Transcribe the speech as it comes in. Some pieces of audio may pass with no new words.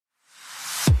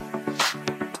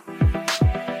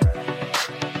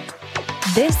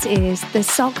This is the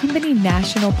Salt Company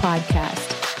National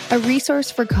Podcast, a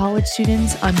resource for college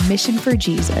students on mission for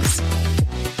Jesus.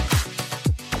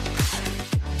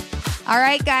 All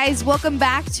right, guys, welcome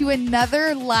back to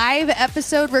another live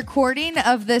episode recording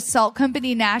of the Salt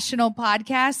Company National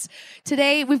Podcast.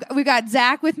 Today, we've got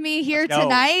Zach with me here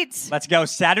tonight. Let's go.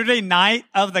 Saturday night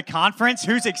of the conference.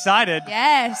 Who's excited?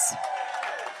 Yes.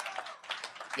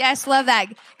 Yes, love that.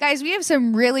 Guys, we have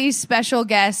some really special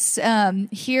guests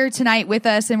here tonight with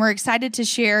us, and we're excited to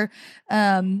share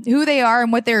who they are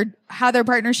and how their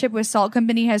partnership with Salt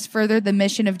Company has furthered the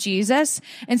mission of Jesus.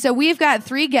 And so we've got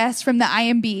 3 guests from the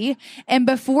IMB. And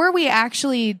before we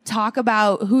actually talk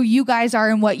about who you guys are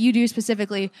and what you do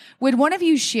specifically, would one of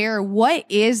you share what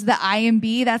is the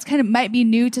IMB? That's might be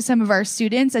new to some of our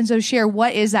students. And so share,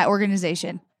 what is that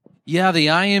organization? Yeah, the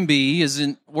IMB is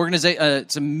an organization.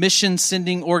 It's a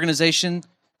mission-sending organization.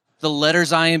 The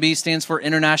letters IMB stands for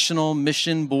International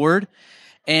Mission Board,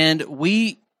 and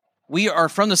we are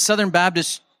from the Southern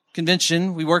Baptist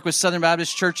Convention. We work with Southern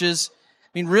Baptist churches. I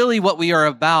mean, really, what we are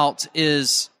about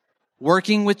is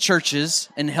working with churches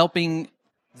and helping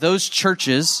those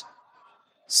churches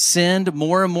send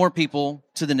more and more people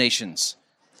to the nations.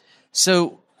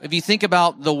 So, if you think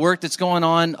about the work that's going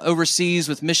on overseas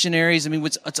with missionaries, I mean,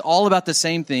 it's all about the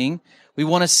same thing. We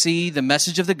want to see the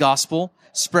message of the gospel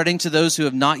spreading to those who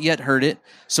have not yet heard it.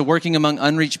 So working among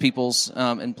unreached peoples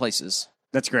and places.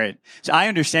 That's great. So I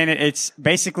understand it. It's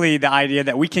basically the idea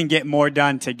that we can get more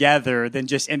done together than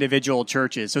just individual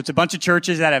churches. So it's a bunch of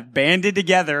churches that have banded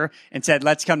together and said,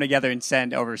 let's come together and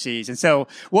send overseas. And so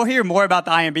we'll hear more about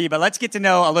the IMB, but let's get to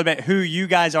know a little bit who you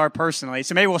guys are personally.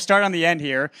 So maybe we'll start on the end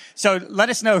here. So let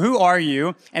us know, who are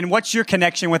you and what's your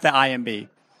connection with the IMB?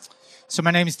 So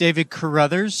my name is David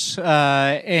Carruthers,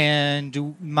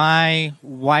 and my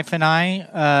wife and I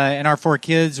and our 4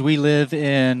 kids, we live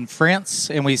in France,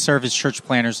 and we serve as church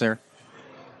planners there.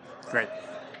 Great.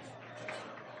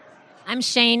 I'm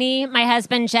Shani. My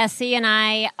husband, Jesse, and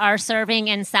I are serving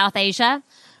in South Asia.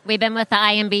 We've been with the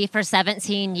IMB for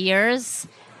 17 years,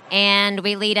 and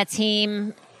we lead a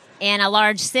team in a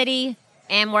large city,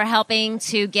 and we're helping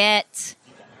to get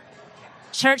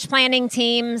church planning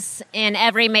teams in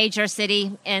every major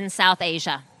city in South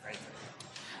Asia.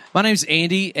 My name's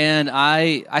Andy, and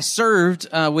I served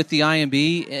with the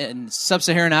IMB in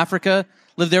Sub-Saharan Africa,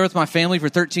 lived there with my family for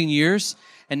 13 years,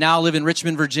 and now live in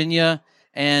Richmond, Virginia,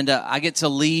 and I get to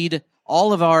lead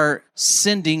all of our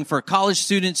sending for college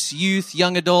students, youth,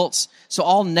 young adults, so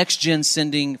all next-gen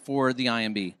sending for the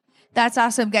IMB. That's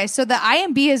awesome, guys. So the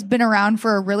IMB has been around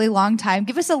for a really long time.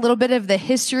 Give us a little bit of the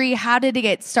history. How did it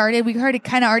get started? We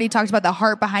already talked about the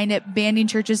heart behind it, banding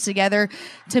churches together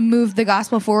to move the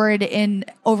gospel forward in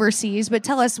overseas. But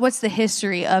tell us, what's the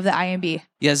history of the IMB?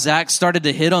 Yeah, Zach started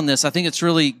to hit on this. I think it's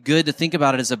really good to think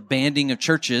about it as a banding of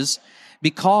churches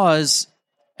because,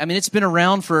 I mean, it's been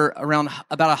around for around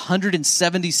about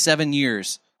 177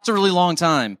 years. It's a really long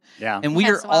time. Yeah. And we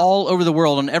are all over the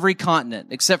world on every continent,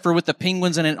 except for with the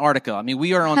penguins in Antarctica. I mean,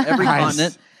 we are on every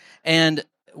continent. And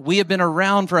we have been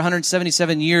around for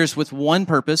 177 years with one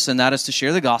purpose, and that is to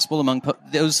share the gospel among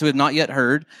those who have not yet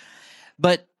heard.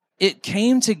 But it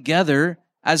came together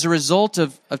as a result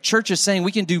of churches saying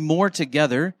we can do more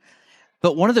together.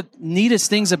 But one of the neatest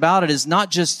things about it is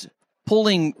not just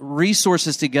pulling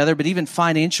resources together, but even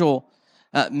financial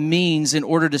means in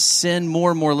order to send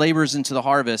more and more laborers into the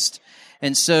harvest.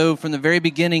 And so from the very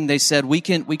beginning, they said, we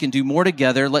can do more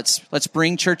together. Let's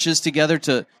bring churches together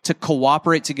to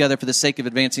cooperate together for the sake of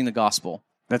advancing the gospel.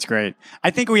 That's great.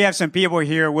 I think we have some people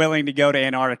here willing to go to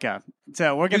Antarctica.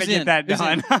 So we're going to get that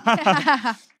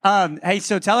done. Hey,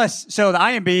 so tell us, so the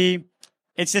IMB,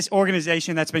 it's this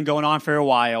organization that's been going on for a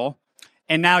while.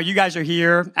 And now you guys are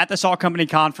here at the Salt Company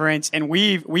Conference, and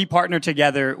we partner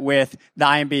together with the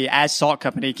IMB as Salt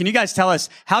Company. Can you guys tell us,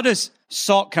 how does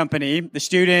Salt Company, the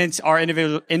students, our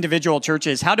individual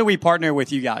churches, how do we partner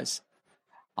with you guys?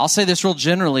 I'll say this real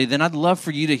generally, then I'd love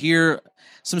for you to hear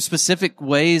some specific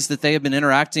ways that they have been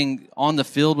interacting on the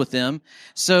field with them.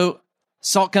 So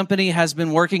Salt Company has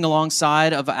been working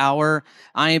alongside of our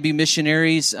IMB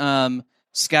missionaries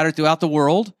scattered throughout the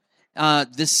world.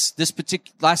 This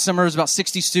particular last summer was about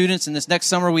 60 students, and this next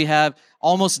summer we have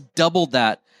almost doubled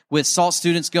that with SALT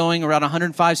students going, around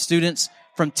 105 students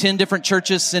from 10 different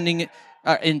churches sending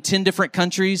in 10 different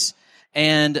countries,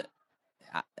 and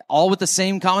all with the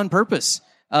same common purpose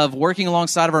of working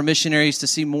alongside of our missionaries to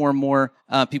see more and more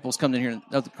peoples come to hear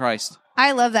of Christ.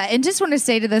 I love that. And just want to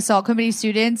say to the Salt Company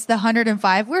students, the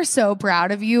 105, we're so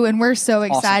proud of you, and we're so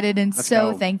excited and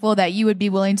thankful that you would be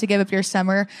willing to give up your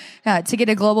summer to get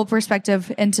a global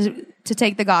perspective and to to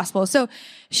take the gospel. So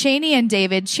Shani and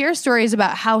David, share stories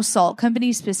about how Salt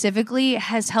Company specifically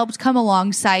has helped come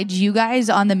alongside you guys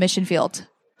on the mission field.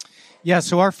 Yeah,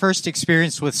 so our first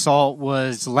experience with Salt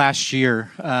was last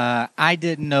year. I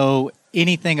didn't know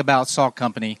anything about Salt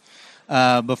Company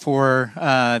before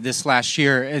this last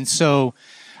year. And so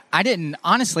I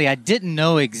didn't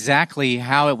know exactly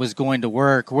how it was going to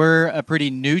work. We're a pretty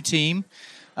new team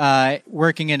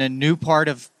working in a new part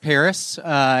of Paris.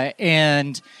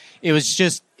 And it was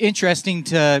just interesting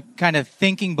to kind of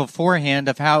thinking beforehand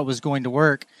of how it was going to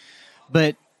work.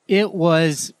 But it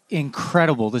was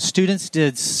incredible. The students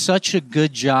did such a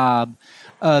good job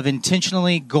of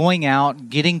intentionally going out,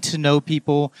 getting to know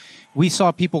people. We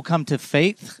saw people come to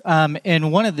faith.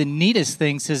 And one of the neatest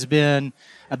things has been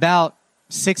about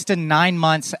 6 to 9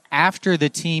 months after the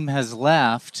team has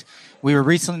left, we were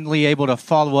recently able to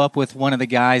follow up with one of the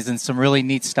guys, and some really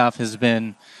neat stuff has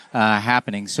been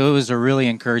happening. So it was a really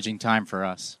encouraging time for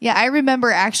us. Yeah, I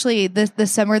remember actually the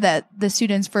summer that the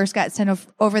students first got sent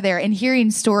over there and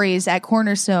hearing stories at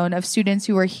Cornerstone of students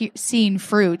who were seeing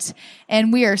fruit.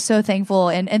 And we are so thankful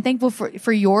and thankful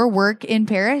for your work in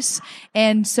Paris,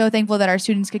 and so thankful that our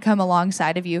students could come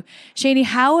alongside of you. Shani,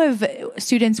 how have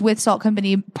students with Salt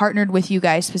Company partnered with you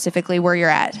guys specifically where you're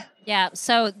at? Yeah,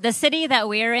 so the city that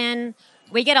we're in,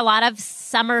 we get a lot of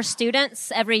summer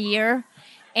students every year.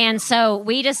 And so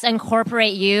we just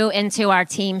incorporate you into our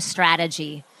team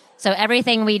strategy. So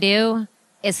everything we do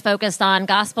is focused on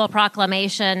gospel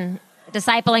proclamation,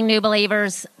 discipling new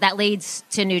believers that leads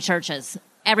to new churches.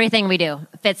 Everything we do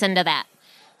fits into that.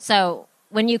 So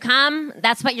when you come,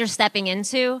 that's what you're stepping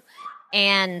into.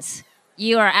 And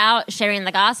you are out sharing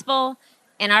the gospel.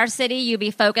 In our city, you be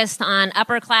focused on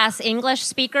upper class English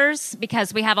speakers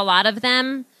because we have a lot of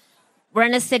them. We're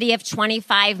in a city of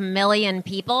 25 million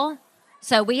people.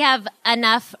 So we have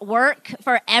enough work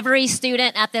for every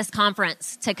student at this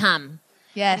conference to come.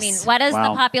 Yes. I mean, what is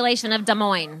the population of Des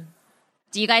Moines?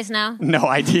 Do you guys know? No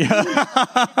idea.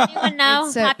 Anyone know?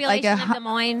 It's Population of Des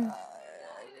Moines?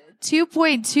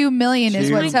 2.2 million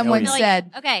is what someone said.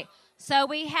 Okay. So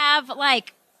we have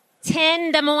like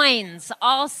 10 Des Moines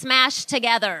all smashed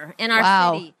together in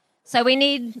our city. So we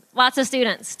need lots of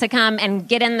students to come and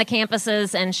get in the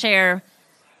campuses and share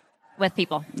with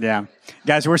people. Yeah.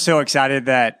 Guys, we're so excited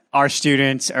that our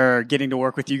students are getting to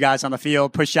work with you guys on the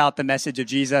field, push out the message of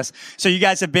Jesus. So you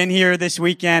guys have been here this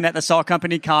weekend at the Salt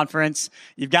Company Conference.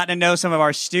 You've gotten to know some of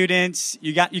our students.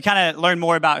 You kind of learn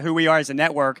more about who we are as a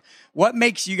network. What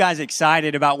makes you guys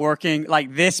excited about working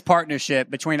like this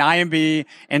partnership between IMB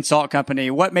and Salt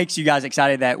Company? What makes you guys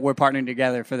excited that we're partnering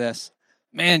together for this?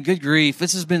 Man, good grief.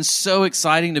 This has been so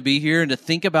exciting to be here and to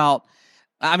think about.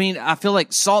 I mean, I feel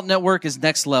like Salt Network is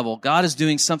next level. God is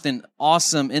doing something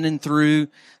awesome in and through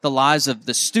the lives of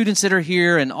the students that are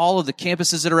here and all of the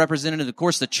campuses that are represented, and of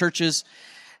course, the churches.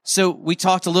 So we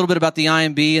talked a little bit about the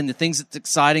IMB and the things that's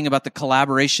exciting about the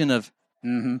collaboration of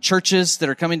churches that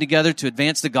are coming together to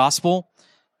advance the gospel.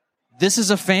 This is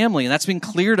a family, and that's been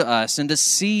clear to us. And to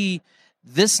see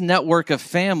this network of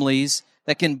families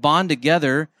that can bond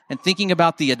together and thinking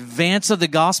about the advance of the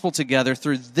gospel together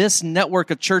through this network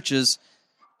of churches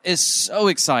is so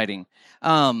exciting.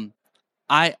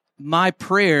 My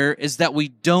prayer is that we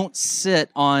don't sit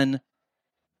on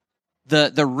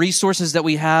the resources that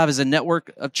we have as a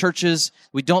network of churches.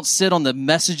 We don't sit on the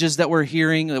messages that we're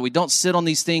hearing, that we don't sit on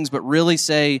these things, but really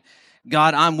say,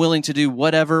 God, I'm willing to do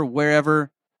whatever, wherever,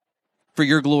 for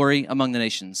your glory among the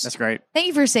nations. That's great. Thank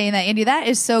you for saying that, Andy. That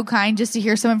is so kind just to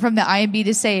hear someone from the IMB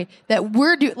to say that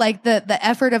we're the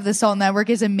effort of the Salt Network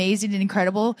is amazing and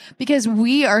incredible because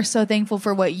we are so thankful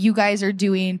for what you guys are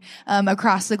doing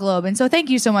across the globe. And so thank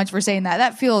you so much for saying that.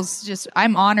 That feels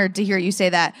I'm honored to hear you say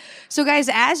that. So guys,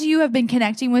 as you have been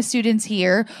connecting with students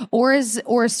here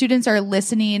or students are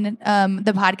listening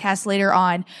the podcast later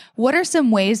on, what are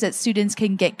some ways that students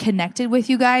can get connected with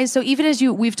you guys? So even as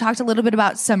we've talked a little bit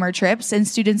about summer trips and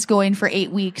students going for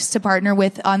 8 weeks to partner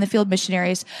with on the field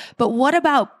missionaries. But what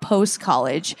about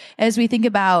post-college? As we think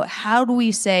about how do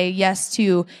we say yes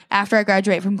to after I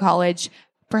graduate from college,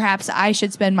 perhaps I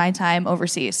should spend my time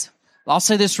overseas? I'll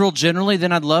say this real generally,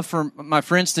 then I'd love for my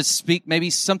friends to speak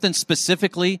maybe something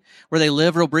specifically where they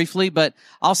live real briefly. But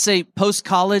I'll say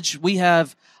post-college, we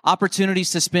have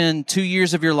opportunities to spend 2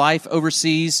 years of your life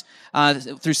overseas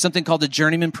through something called the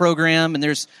Journeyman Program. And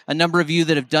there's a number of you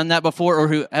that have done that before or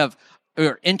who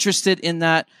are interested in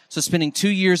that. So spending 2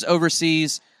 years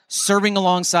overseas, serving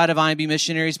alongside of IMB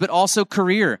missionaries, but also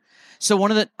career.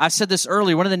 So I said this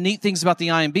earlier, one of the neat things about the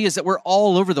IMB is that we're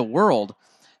all over the world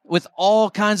with all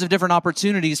kinds of different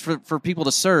opportunities for people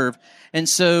to serve. And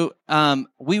so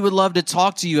we would love to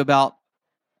talk to you about,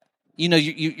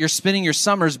 you're spending your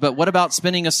summers, but what about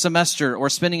spending a semester or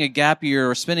spending a gap year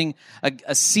or spending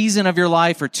a season of your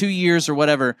life or 2 years or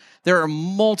whatever? There are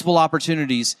multiple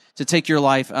opportunities to take your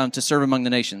life to serve among the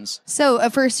nations. So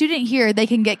for a student here, they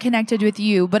can get connected with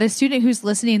you, but a student who's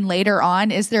listening later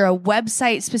on, is there a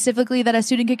website specifically that a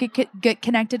student could get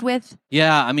connected with?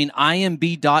 Yeah, I mean,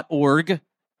 imb.org.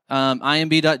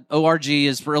 imb.org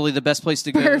is really the best place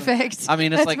to go. Perfect. I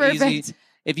mean, it's perfect. Easy.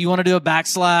 If you want to do a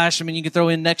backslash, I mean, you can throw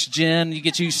in next gen. You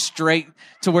get you straight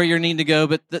to where you're needing to go.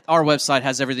 But our website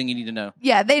has everything you need to know.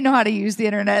 Yeah, they know how to use the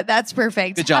internet. That's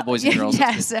perfect. Good job, boys and girls.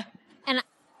 Yes. And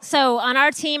so on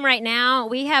our team right now,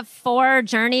 we have 4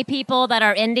 Journey people that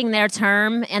are ending their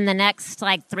term in the next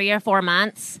 3 or 4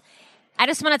 months. I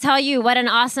just want to tell you what an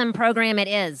awesome program it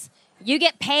is. You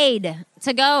get paid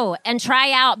to go and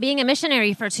try out being a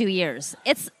missionary for 2 years.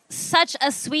 It's such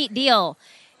a sweet deal.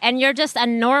 And you're just a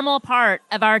normal part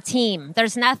of our team.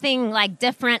 There's nothing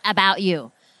different about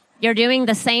you. You're doing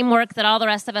the same work that all the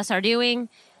rest of us are doing.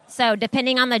 So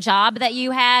depending on the job that you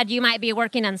had, you might be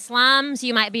working in slums.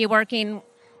 You might be working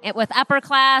with upper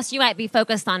class. You might be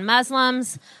focused on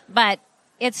Muslims. But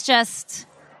it's just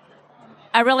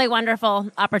a really wonderful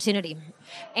opportunity.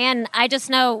 And I just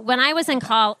know when I was in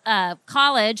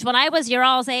college, when I was your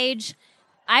all's age,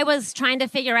 I was trying to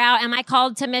figure out, am I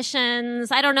called to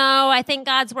missions? I don't know. I think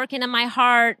God's working in my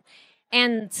heart.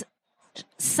 And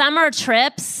summer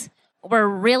trips were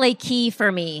really key for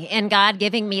me in God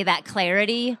giving me that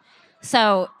clarity.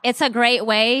 So it's a great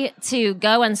way to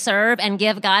go and serve and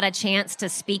give God a chance to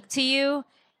speak to you.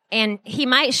 And he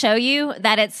might show you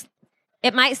that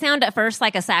it might sound at first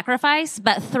like a sacrifice,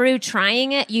 but through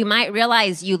trying it, you might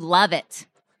realize you love it.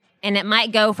 And it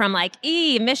might go from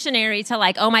missionary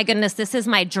to oh my goodness, this is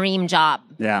my dream job.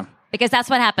 Yeah. Because that's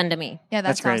what happened to me. Yeah,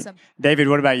 that's great. awesome. David,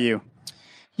 what about you?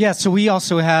 Yeah, so we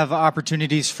also have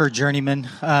opportunities for journeymen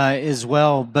as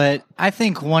well. But I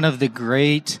think one of the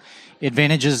great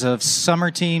advantages of summer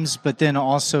teams, but then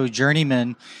also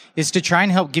journeymen, is to try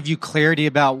and help give you clarity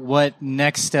about what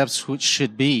next steps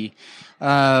should be.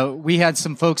 We had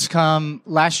some folks come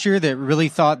last year that really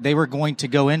thought they were going to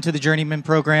go into the journeyman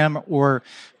program or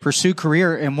pursue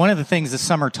career. And one of the things the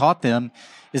summer taught them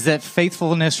is that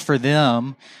faithfulness for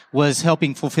them was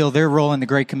helping fulfill their role in the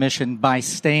Great Commission by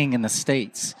staying in the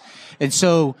States. And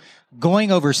so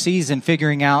going overseas and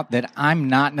figuring out that I'm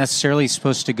not necessarily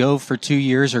supposed to go for 2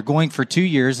 years, or going for 2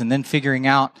 years and then figuring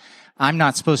out I'm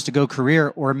not supposed to go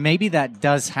career, or maybe that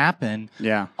does happen.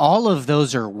 Yeah. All of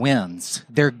those are wins.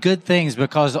 They're good things,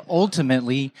 because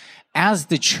ultimately, as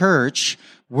the church,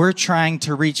 we're trying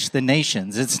to reach the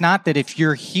nations. It's not that if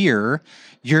you're here,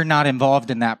 you're not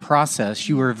involved in that process.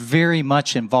 You are very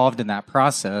much involved in that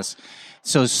process.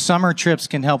 So summer trips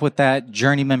can help with that.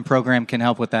 Journeyman program can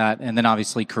help with that. And then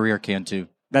obviously career can too.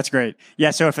 That's great.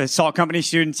 Yeah, so if a Salt Company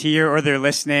student's here or they're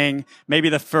listening, maybe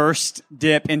the first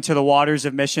dip into the waters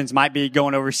of missions might be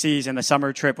going overseas in the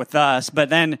summer trip with us, but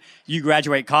then you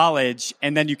graduate college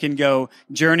and then you can go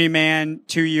Journeyman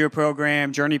 2-year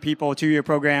program, Journey People 2-year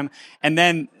program, and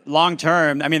then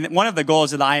long-term, I mean, one of the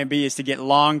goals of the IMB is to get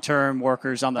long-term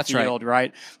workers on the field,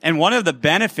 right? And one of the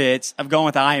benefits of going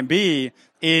with the IMB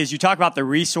is you talk about the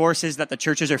resources that the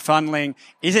churches are funneling.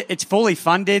 It's fully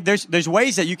funded? There's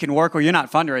ways that you can work where you're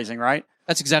not fundraising, right?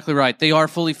 That's exactly right. They are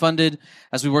fully funded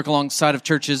as we work alongside of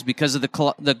churches because of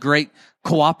the great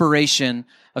cooperation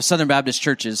of Southern Baptist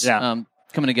churches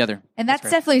coming together. And that's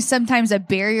definitely sometimes a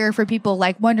barrier for people,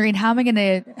 wondering how am I going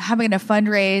to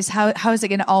fundraise? How is it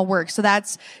going to all work? So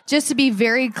that's just to be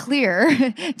very clear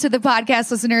to the podcast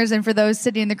listeners and for those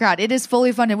sitting in the crowd. It is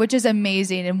fully funded, which is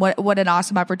amazing, and what an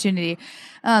awesome opportunity.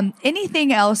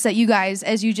 Anything else that you guys,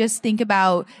 as you just think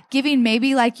about giving maybe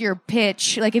your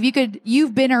pitch, if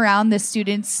you've been around the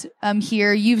students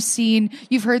here,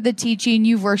 you've heard the teaching,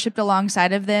 you've worshiped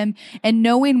alongside of them, and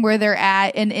knowing where they're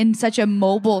at and in such a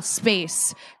mobile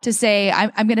space to say,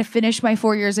 I'm going to finish my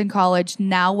 4 years in college.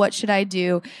 Now what should I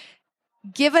do?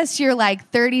 Give us your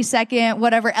 30-second,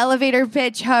 whatever elevator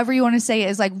pitch, however you want to say it,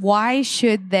 is why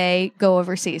should they go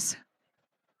overseas?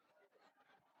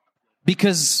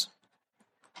 Because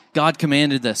God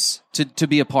commanded us to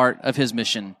be a part of his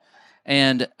mission.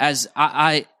 And as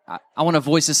I want to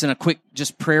voice this in a quick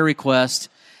just prayer request.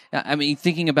 I mean,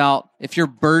 thinking about if you're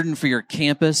burdened for your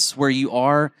campus where you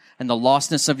are and the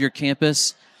lostness of your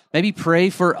campus, maybe pray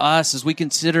for us as we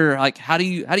consider how do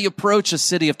you approach a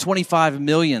city of 25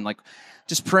 million?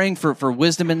 Just praying for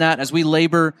wisdom in that as we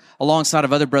labor alongside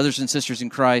of other brothers and sisters in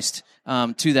Christ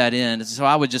to that end. So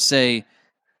I would just say,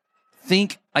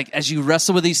 think as you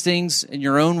wrestle with these things in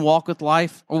your own walk with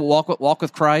life or walk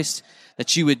with Christ,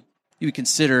 that you would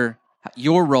consider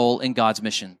your role in God's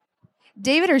mission.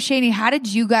 David or Shani, how did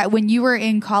you when you were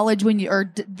in college,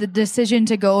 the decision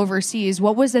to go overseas,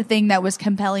 what was the thing that was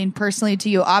compelling personally to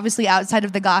you? Obviously outside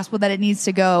of the gospel that it needs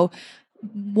to go,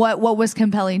 what was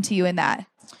compelling to you in that?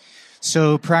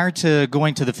 So prior to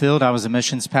going to the field, I was a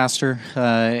missions pastor,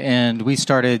 and we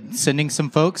started sending some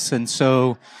folks. And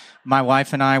so my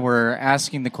wife and I were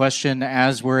asking the question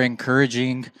as we're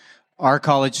encouraging our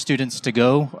college students to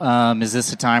go, is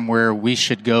this a time where we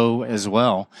should go as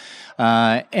well?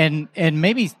 And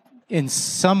maybe in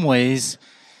some ways,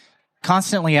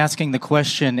 constantly asking the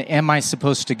question, am I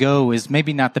supposed to go, is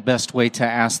maybe not the best way to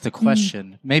ask the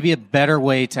question. Maybe a better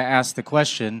way to ask the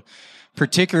question,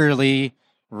 particularly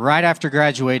right after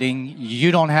graduating, you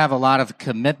don't have a lot of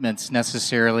commitments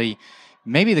necessarily.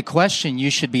 Maybe the question you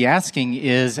should be asking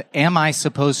is, am I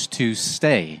supposed to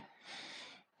stay?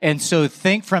 And so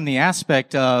think from the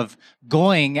aspect of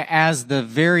going as the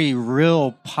very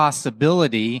real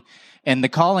possibility and the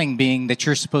calling being that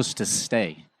you're supposed to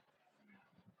stay.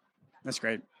 That's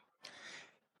great.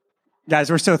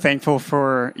 Guys, we're so thankful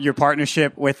for your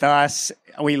partnership with us.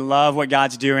 We love what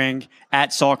God's doing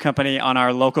at Salt Company on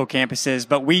our local campuses,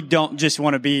 but we don't just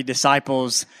want to be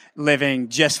disciples living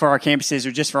just for our campuses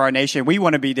or just for our nation. We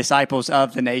want to be disciples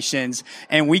of the nations,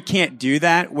 and we can't do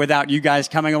that without you guys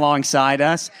coming alongside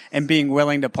us and being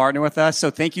willing to partner with us. So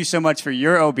thank you so much for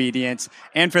your obedience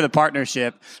and for the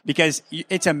partnership, because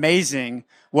it's amazing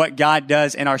what God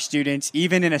does in our students,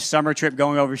 even in a summer trip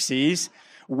going overseas,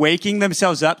 waking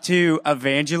themselves up to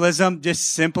evangelism, just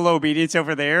simple obedience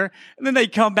over there. And then they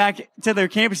come back to their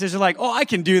campuses. They're like, oh, I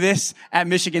can do this at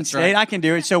Michigan State. Right. I can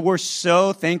do it. So we're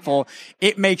so thankful.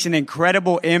 It makes an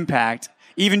incredible impact,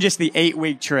 even just the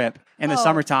 8-week trip in the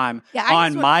summertime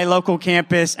on my local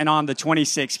campus and on the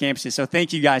 26 campuses. So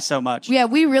thank you guys so much. Yeah,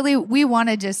 we want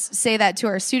to just say that to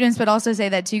our students, but also say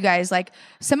that to you guys. Like,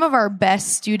 some of our best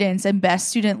students and best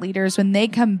student leaders, when they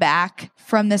come back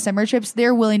from the summer trips,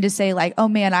 they're willing to say like, oh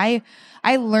man,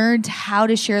 I learned how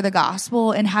to share the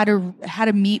gospel and how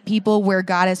to meet people where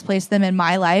God has placed them in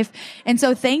my life. And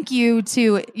so thank you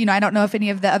to, I don't know if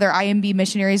any of the other IMB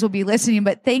missionaries will be listening,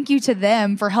 but thank you to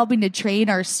them for helping to train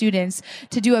our students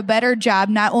to do a better job,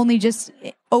 not only just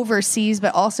overseas,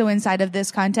 but also inside of this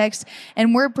context.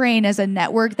 And we're praying as a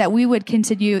network that we would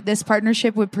continue, this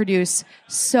partnership would produce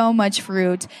so much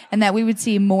fruit, and that we would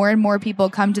see more and more people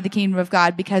come to the kingdom of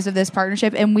God because of this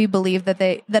partnership. And we believe that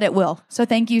it will. So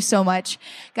thank you so much,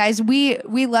 guys. We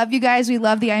love you guys. We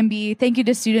love the IMB. Thank you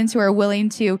to students who are willing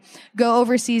to go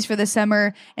overseas for the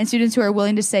summer and students who are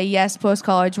willing to say yes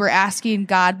post-college. We're asking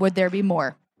God, would there be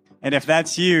more? And if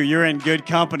that's you, you're in good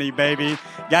company, baby.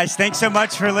 Guys, thanks so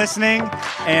much for listening.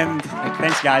 And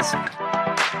thanks, guys.